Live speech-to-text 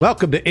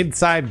Welcome to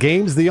Inside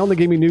Games, the only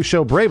gaming news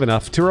show brave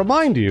enough to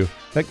remind you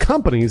that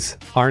companies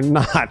are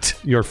not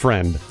your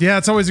friend. Yeah,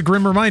 it's always a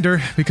grim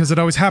reminder because it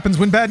always happens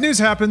when bad news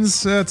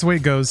happens. That's the way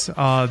it goes.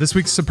 This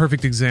week's a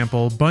perfect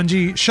example.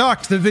 Bungie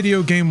shocked the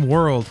video game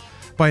world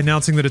by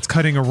announcing that it's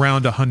cutting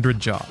around 100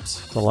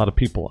 jobs. It's a lot of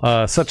people.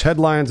 Such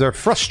headlines are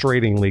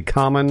frustratingly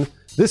common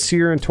this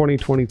year in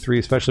 2023,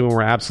 especially when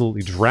we're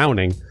absolutely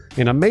drowning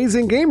in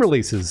amazing game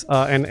releases,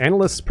 and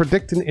analysts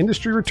predict an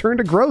industry return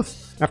to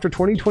growth after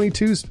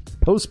 2022's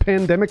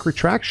post-pandemic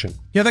retraction.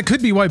 Yeah, that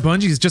could be why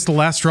Bungie is just the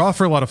last straw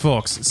for a lot of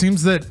folks. It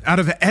seems that out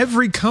of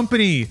every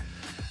company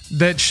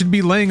that should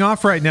be laying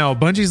off right now,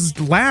 Bungie's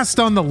last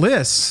on the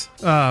list,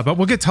 but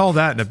we'll get to all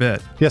that in a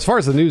bit. Yeah, as far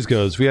as the news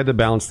goes, we had to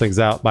balance things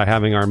out by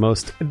having our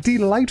most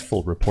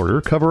delightful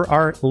reporter cover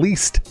our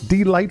least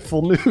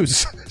delightful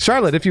news.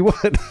 Charlotte, if you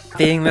would.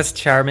 Being this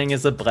charming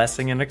is a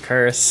blessing and a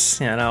curse.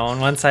 You know, on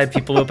one side,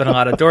 people open a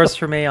lot of doors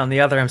for me. On the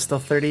other, I'm still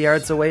 30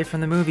 yards away from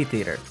the movie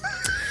theater.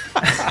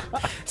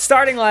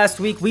 Starting last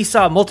week, we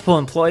saw multiple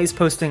employees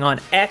posting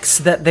on X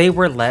that they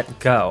were let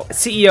go.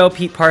 CEO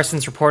Pete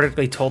Parsons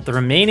reportedly told the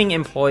remaining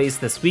employees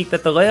this week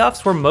that the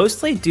layoffs were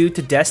mostly due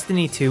to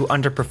Destiny 2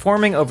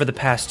 underperforming over the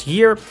past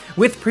year,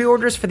 with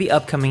pre-orders for the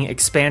upcoming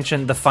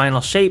expansion, The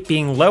Final Shape,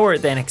 being lower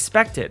than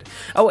expected.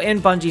 Oh,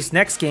 and Bungie's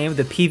next game,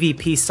 the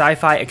PvP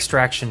sci-fi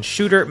extraction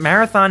shooter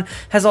Marathon,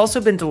 has also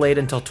been delayed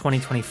until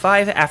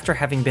 2025 after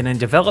having been in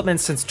development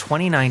since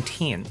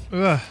 2019.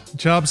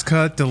 Jobs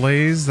cut,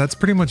 delays, that's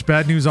pretty much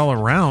bad news all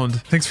around.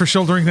 Thanks for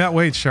shouldering that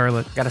weight,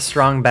 Charlotte. Got a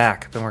strong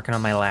back. Been working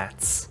on my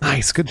lats.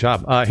 Nice, good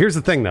job. Here's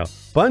the thing, though.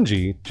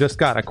 Bungie just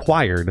got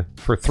acquired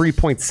for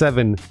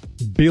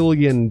 $3.7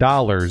 billion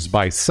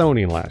by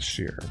Sony last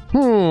year.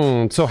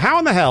 So how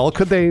in the hell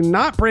could they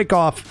not break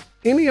off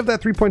any of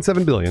that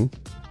 $3.7 billion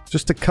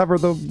just to cover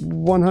the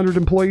 100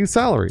 employees'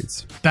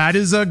 salaries? That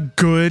is a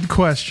good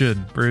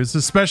question, Bruce,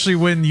 especially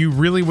when you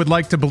really would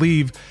like to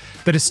believe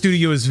that a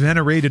studio as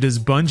venerated as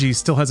Bungie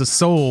still has a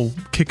soul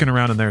kicking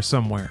around in there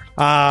somewhere.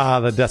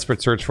 The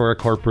desperate search for a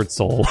corporate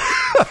soul.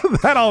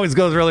 That always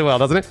goes really well,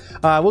 doesn't it?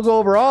 We'll go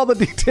over all the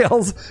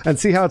details and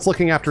see how it's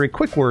looking after a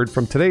quick word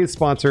from today's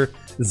sponsor,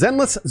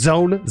 Zenless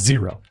Zone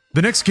Zero.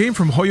 The next game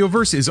from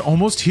Hoyoverse is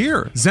almost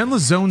here.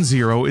 Zenless Zone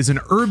Zero is an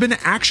urban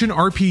action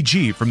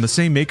RPG from the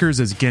same makers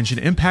as Genshin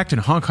Impact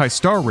and Honkai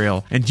Star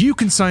Rail, and you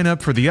can sign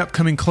up for the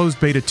upcoming closed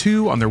beta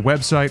 2 on their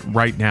website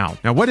right now.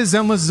 Now, what is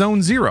Zenless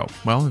Zone Zero?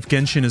 Well, if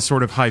Genshin is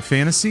sort of high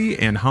fantasy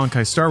and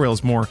Honkai Star Rail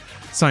is more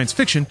science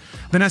fiction,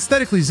 then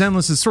aesthetically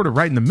Zenless is sort of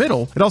right in the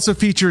middle. It also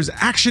features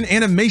action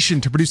animation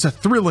to produce a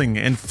thrilling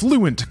and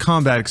fluent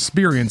combat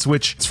experience,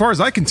 which, as far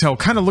as I can tell,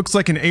 kind of looks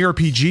like an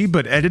ARPG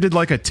but edited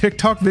like a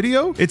TikTok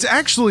video. It's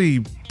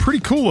actually pretty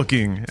cool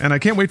looking, and I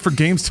can't wait for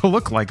games to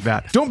look like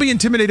that. Don't be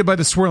intimidated by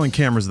the swirling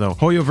cameras, though.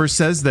 Hoyoverse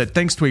says that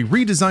thanks to a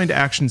redesigned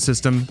action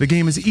system, the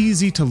game is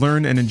easy to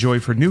learn and enjoy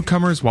for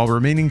newcomers while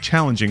remaining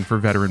challenging for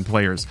veteran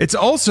players. It's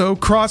also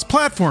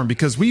cross-platform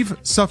because we've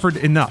suffered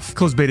enough.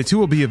 Closed Beta 2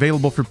 will be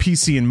available for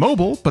PC and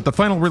mobile, but the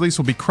final release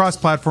will be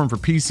cross-platform for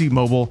PC,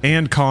 mobile,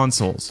 and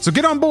consoles. So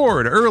get on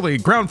board early,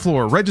 ground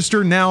floor,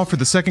 register now for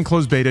the second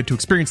closed beta to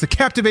experience the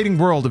captivating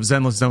world of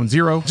Zenless Zone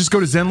Zero. Just go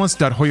to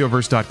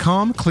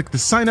zenless.hoyoverse.com, click the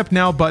sign up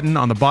now button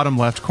on the bottom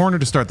left corner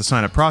to start the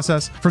sign up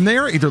process. From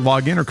there, either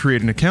log in or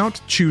create an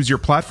account, choose your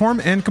platform,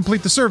 and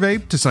complete the survey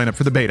to sign up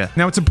for the beta.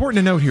 Now, it's important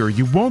to note here,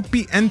 you won't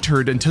be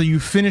entered until you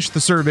finish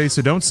the survey,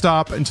 so don't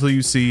stop until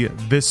you see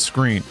this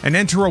screen. And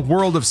enter a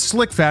world of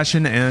slick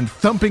fashion and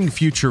thumping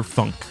future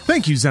funk.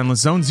 Thank you, Zenless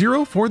Zone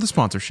Zero, for the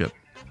sponsorship.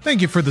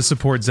 Thank you for the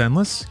support,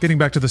 Zenless. Getting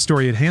back to the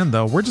story at hand,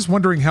 though, we're just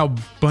wondering how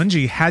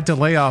Bungie had to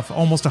lay off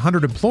almost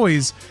 100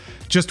 employees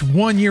just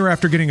 1 year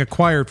after getting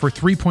acquired for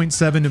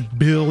 $3.7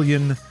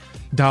 billion.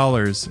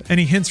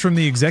 Any hints from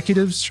the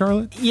executives,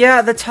 Charlotte?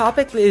 Yeah, the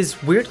topic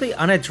is weirdly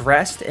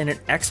unaddressed in an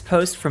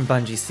ex-post from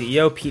Bungie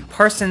CEO Pete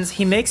Parsons.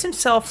 He makes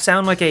himself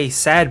sound like a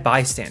sad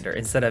bystander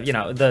instead of,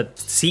 the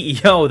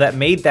CEO that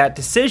made that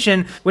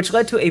decision, which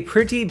led to a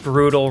pretty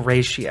brutal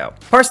ratio.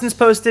 Parsons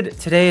posted,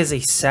 "Today is a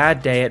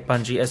sad day at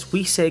Bungie as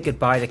we say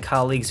goodbye to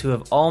colleagues who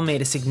have all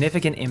made a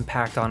significant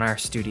impact on our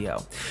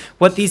studio.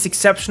 What these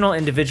exceptional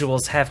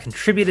individuals have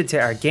contributed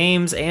to our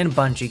games and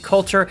Bungie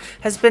culture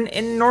has been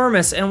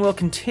enormous and will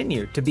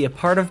continue to be a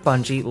part of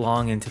Bungie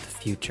long into the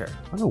future."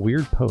 What a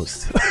weird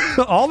post.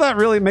 All that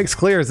really makes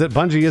clear is that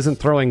Bungie isn't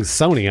throwing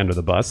Sony under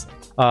the bus.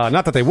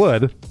 Not that they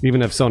would,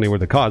 even if Sony were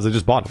the cause. They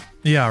just bought them.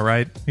 Yeah,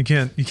 right. You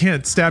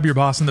can't stab your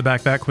boss in the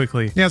back that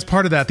quickly. Yeah, as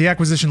part of that, the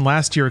acquisition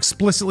last year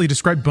explicitly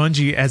described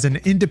Bungie as an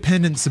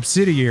independent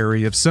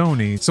subsidiary of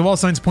Sony, so all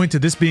signs point to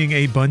this being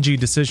a Bungie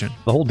decision.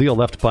 The whole deal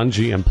left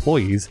Bungie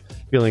employees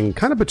feeling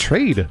kind of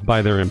betrayed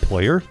by their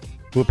employer,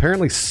 who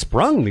apparently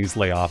sprung these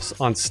layoffs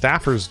on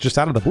staffers just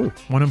out of the blue.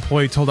 One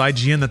employee told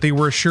IGN that they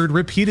were assured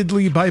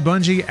repeatedly by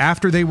Bungie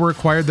after they were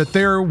acquired that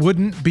there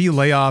wouldn't be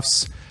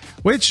layoffs,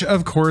 which,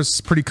 of course,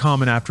 is pretty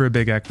common after a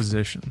big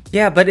acquisition.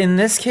 Yeah, but in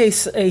this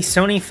case, a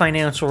Sony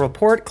financial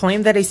report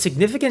claimed that a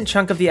significant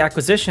chunk of the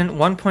acquisition,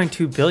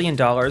 $1.2 billion,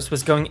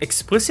 was going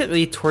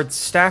explicitly towards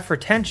staff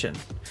retention.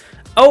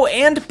 Oh,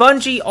 and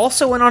Bungie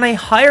also went on a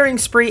hiring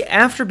spree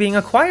after being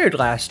acquired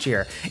last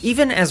year.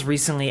 Even as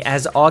recently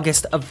as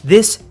August of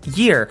this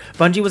year,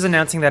 Bungie was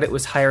announcing that it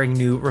was hiring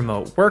new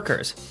remote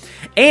workers.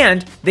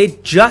 And they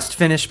just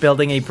finished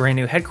building a brand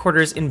new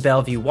headquarters in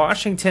Bellevue,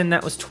 Washington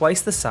that was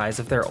twice the size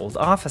of their old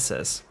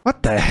offices.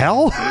 What the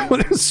hell?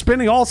 They're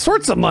spending all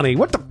sorts of money.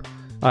 What the...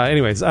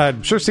 Anyways,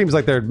 sure seems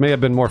like there may have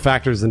been more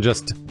factors than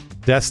just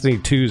Destiny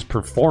 2's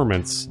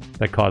performance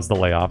that caused the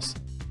layoffs.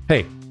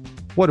 Hey,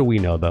 what do we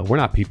know, though? We're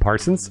not Pete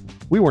Parsons.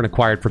 We weren't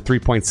acquired for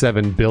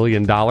 $3.7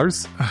 billion.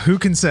 Who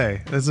can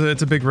say?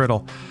 It's a big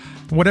riddle.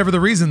 Whatever the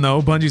reason,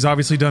 though, Bungie's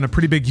obviously done a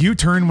pretty big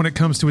U-turn when it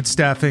comes to its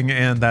staffing,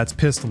 and that's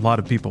pissed a lot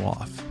of people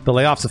off. The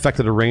layoffs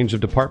affected a range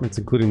of departments,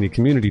 including the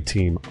community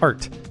team,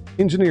 art,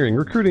 engineering,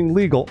 recruiting,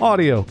 legal,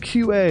 audio,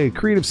 QA,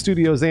 creative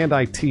studios, and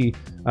IT.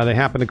 They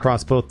happened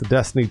across both the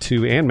Destiny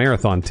 2 and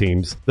Marathon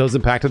teams. Those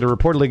impacted are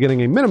reportedly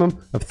getting a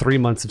minimum of 3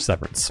 months of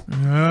severance.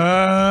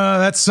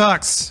 That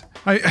sucks.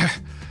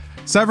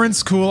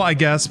 Severance, cool, I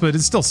guess, but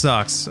it still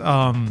sucks.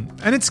 And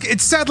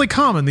it's sadly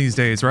common these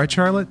days, right,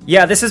 Charlotte?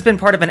 Yeah, this has been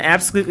part of an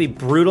absolutely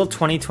brutal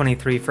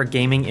 2023 for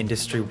gaming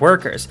industry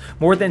workers.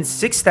 More than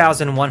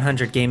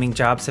 6,100 gaming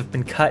jobs have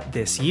been cut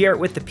this year,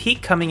 with the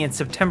peak coming in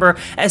September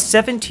as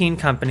 17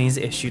 companies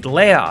issued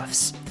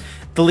layoffs.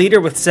 The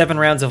leader with 7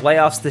 rounds of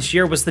layoffs this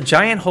year was the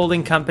giant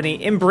holding company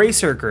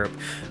Embracer Group,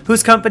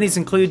 whose companies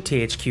include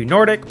THQ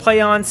Nordic,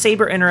 PlayOn,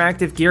 Saber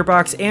Interactive,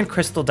 Gearbox, and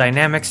Crystal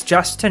Dynamics,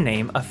 just to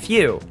name a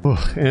few.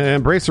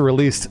 Embracer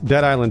released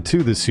Dead Island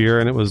 2 this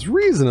year, and it was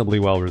reasonably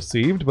well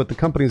received, but the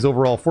company's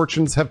overall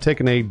fortunes have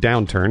taken a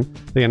downturn.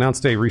 They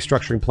announced a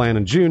restructuring plan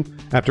in June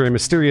after a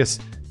mysterious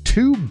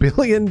 $2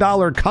 billion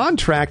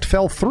contract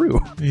fell through.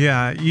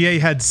 Yeah, EA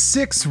had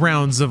 6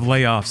 rounds of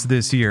layoffs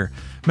this year,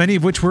 many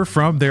of which were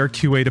from their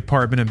QA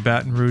department in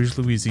Baton Rouge,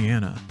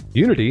 Louisiana.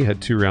 Unity had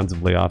 2 rounds of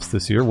layoffs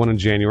this year, one in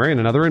January and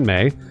another in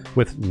May,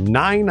 with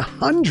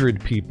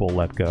 900 people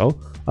let go.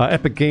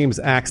 Epic Games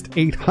axed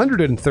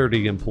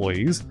 830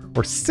 employees,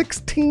 or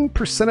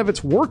 16% of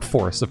its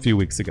workforce a few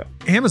weeks ago.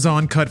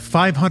 Amazon cut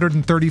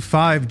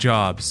 535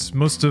 jobs,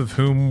 most of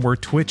whom were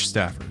Twitch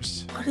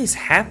staffers. What is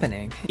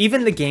happening?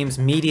 Even the game's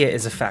media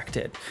is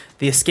affected.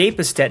 The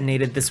Escapist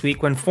detonated this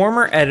week when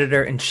former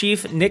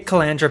editor-in-chief Nick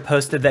Calandra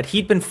posted that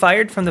he'd been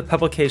fired from the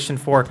publication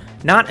for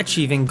not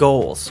achieving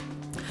goals.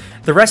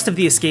 The rest of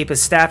the Escapist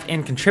staff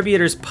and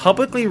contributors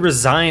publicly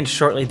resigned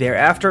shortly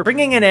thereafter,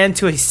 bringing an end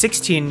to a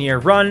 16-year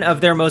run of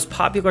their most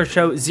popular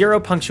show, Zero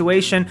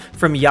Punctuation,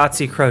 from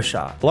Yahtzee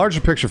Croshaw. The larger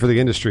picture for the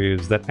industry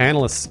is that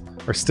analysts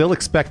are still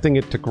expecting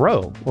it to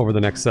grow over the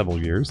next several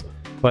years,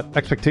 but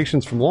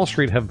expectations from Wall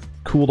Street have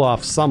cooled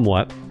off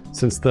somewhat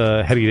since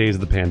the heady days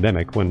of the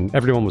pandemic, when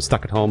everyone was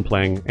stuck at home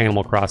playing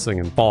Animal Crossing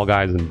and Fall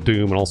Guys and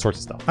Doom and all sorts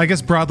of stuff. I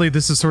guess broadly,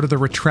 this is sort of the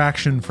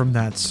retraction from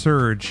that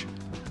surge.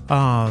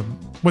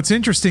 What's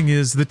interesting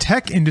is the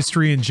tech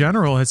industry in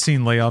general has seen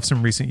layoffs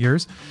in recent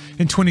years.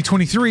 In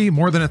 2023,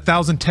 more than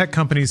 1,000 tech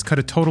companies cut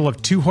a total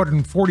of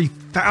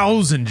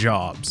 240,000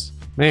 jobs.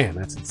 Man,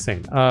 that's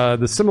insane.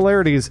 The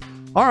similarities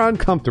are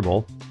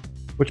uncomfortable,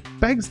 which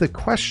begs the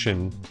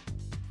question,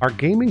 are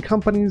gaming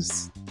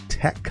companies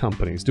tech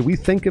companies? Do we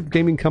think of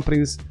gaming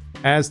companies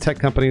as tech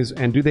companies,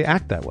 and do they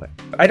act that way?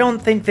 I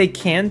don't think they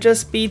can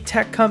just be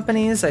tech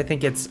companies. I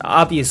think it's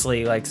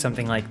obviously like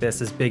something like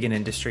this is big in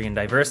industry and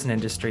diverse in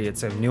industry.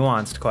 It's a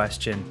nuanced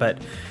question,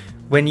 but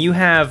when you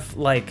have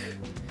like,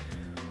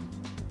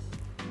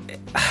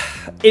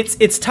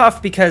 it's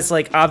tough because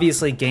like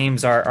obviously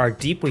games are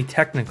deeply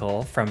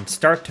technical from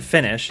start to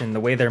finish in the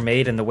way they're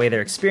made and the way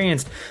they're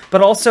experienced,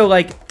 but also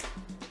like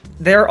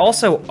they're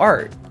also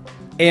art.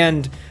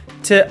 And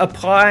to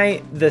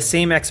apply the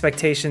same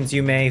expectations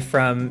you may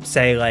from,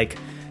 say, like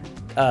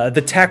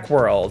the tech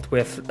world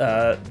with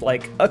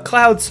like a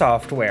cloud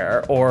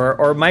software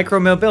or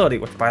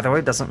micromobility, which by the way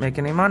doesn't make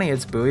any money,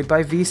 it's buoyed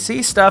by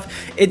VC stuff.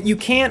 You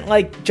can't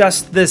like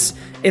just this.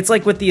 It's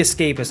like with the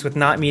Escapist, with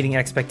not meeting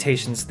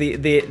expectations.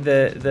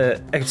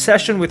 The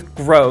obsession with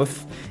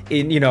growth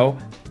in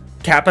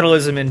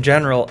capitalism in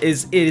general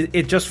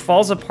it just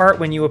falls apart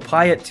when you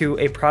apply it to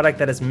a product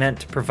that is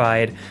meant to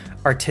provide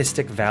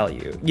artistic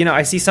value.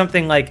 I see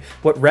something like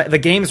what the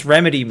games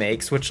Remedy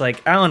makes, which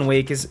like Alan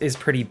Wake is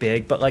pretty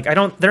big, but like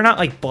they're not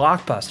like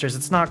blockbusters.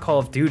 It's not Call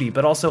of Duty,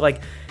 but also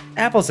like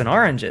apples and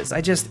oranges.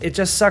 It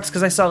just sucks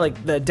because I saw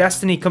like the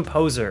Destiny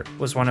composer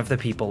was one of the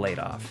people laid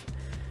off,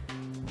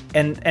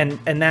 and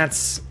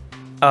that's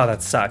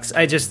that sucks.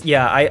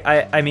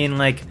 I mean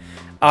like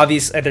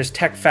obviously there's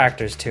tech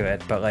factors to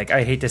it, but like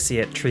I hate to see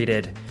it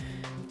treated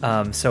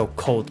so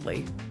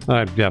coldly.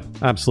 Yeah,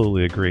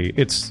 absolutely agree.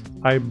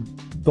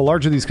 The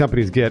larger these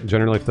companies get,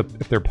 generally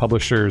if they're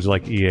publishers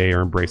like EA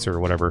or Embracer or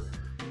whatever,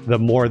 the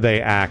more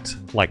they act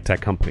like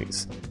tech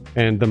companies.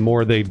 And the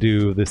more they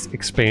do this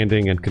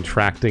expanding and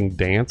contracting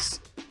dance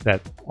that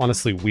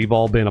honestly we've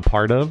all been a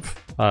part of,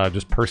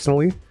 just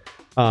personally.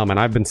 And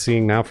I've been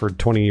seeing now for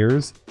 20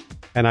 years.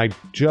 And I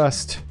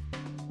just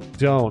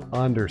don't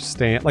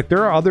understand. Like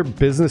there are other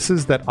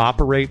businesses that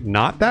operate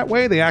not that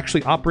way. They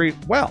actually operate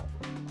well.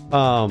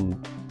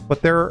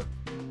 But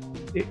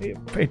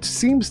it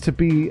seems to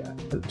be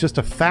just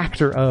a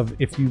factor of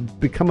if you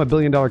become a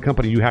billion-dollar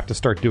company, you have to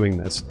start doing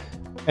this.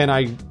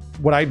 And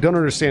what I don't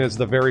understand is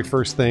the very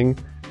first thing,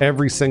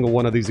 every single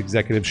one of these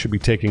executives should be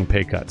taking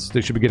pay cuts.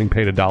 They should be getting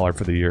paid $1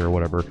 for the year or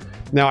whatever.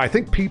 Now, I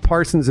think Pete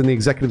Parsons and the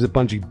executives at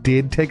Bungie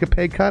did take a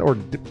pay cut or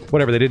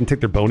whatever. They didn't take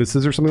their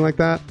bonuses or something like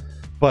that.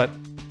 But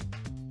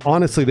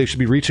honestly, they should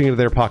be reaching into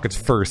their pockets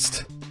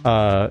first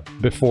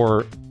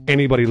before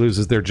anybody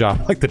loses their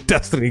job, like the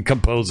Destiny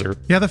composer.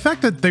 Yeah, the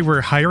fact that they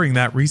were hiring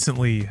that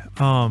recently,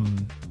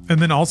 and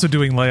then also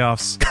doing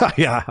layoffs.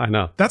 Yeah, I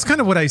know. That's kind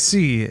of what I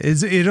see.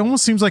 Is it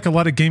almost seems like a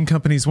lot of game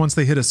companies, once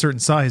they hit a certain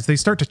size, they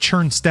start to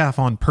churn staff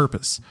on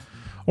purpose,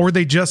 or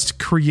they just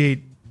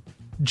create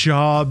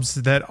jobs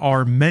that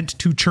are meant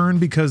to churn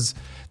because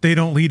they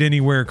don't lead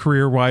anywhere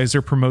career-wise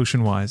or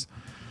promotion-wise.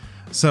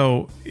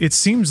 So it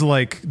seems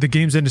like the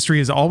games industry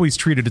has always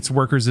treated its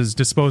workers as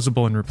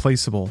disposable and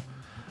replaceable.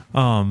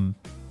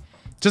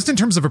 Just in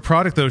terms of a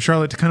product, though,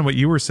 Charlotte, to kind of what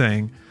you were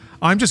saying,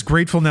 I'm just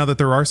grateful now that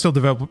there are still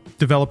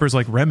developers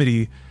like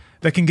Remedy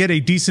that can get a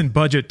decent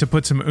budget to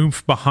put some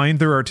oomph behind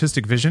their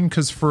artistic vision,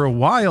 because for a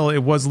while it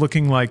was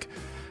looking like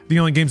the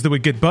only games that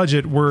would get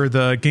budget were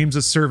the games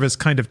of service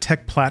kind of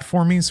tech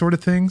platformy sort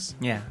of things.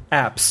 Yeah,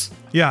 apps.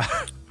 Yeah.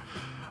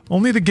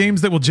 Only the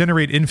games that will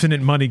generate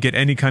infinite money get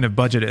any kind of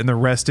budget, and the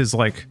rest is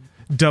like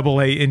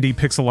AA indie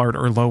pixel art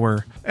or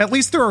lower. At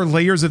least there are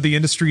layers of the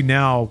industry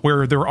now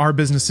where there are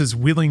businesses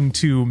willing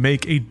to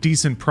make a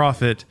decent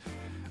profit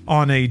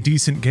on a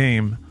decent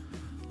game.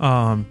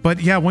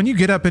 But yeah, when you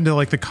get up into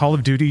like the Call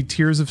of Duty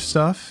tiers of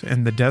stuff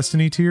and the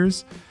Destiny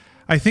tiers,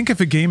 I think if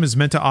a game is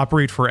meant to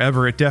operate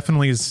forever, it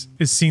definitely is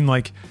seen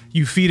like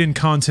you feed in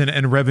content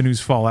and revenues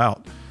fall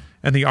out.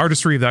 And the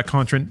artistry of that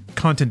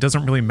content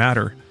doesn't really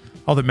matter.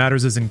 All that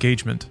matters is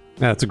engagement.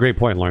 Yeah, that's a great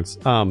point, Lawrence.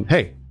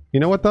 Hey, you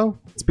know what, though?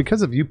 It's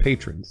because of you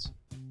patrons.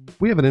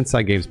 We have an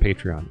Inside Games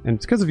Patreon, and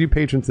it's because of you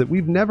patrons that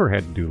we've never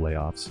had to do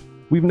layoffs.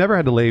 We've never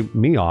had to lay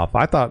me off.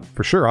 I thought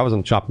for sure I was on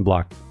the chopping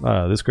block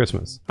this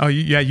Christmas. Oh,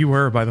 yeah, you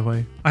were, by the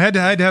way. I had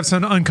to have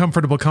some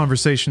uncomfortable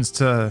conversations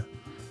to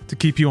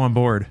keep you on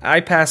board.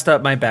 I passed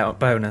up my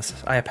bonus.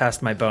 I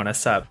passed my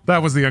bonus up.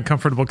 That was the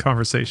uncomfortable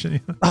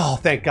conversation. Oh,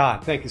 thank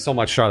God. Thank you so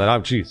much, Charlotte. Oh,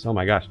 geez. Oh,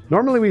 my gosh.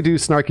 Normally we do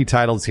snarky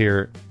titles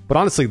here, but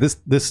honestly,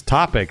 this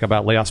topic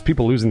about layoffs,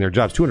 people losing their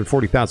jobs,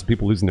 240,000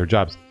 people losing their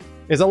jobs,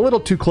 is a little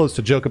too close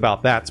to joke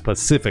about that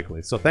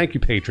specifically. So thank you,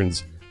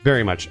 patrons,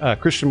 very much.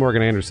 Christian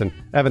Morgan Anderson,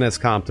 Evan S.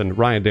 Compton,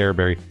 Ryan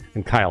Darberry,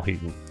 and Kyle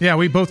Heaton. Yeah,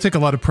 we both take a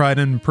lot of pride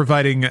in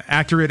providing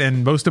accurate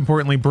and, most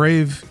importantly,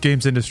 brave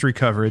games industry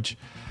coverage.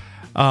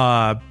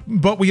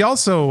 But we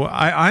also,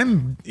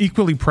 I'm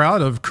equally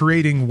proud of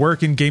creating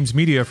work in games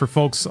media for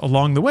folks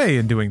along the way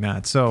in doing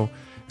that. So,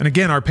 and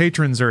again, our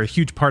patrons are a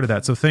huge part of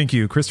that. So thank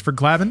you, Christopher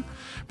Glavin,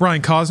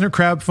 Brian Cosner,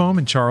 Crab Foam,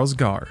 and Charles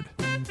Gard.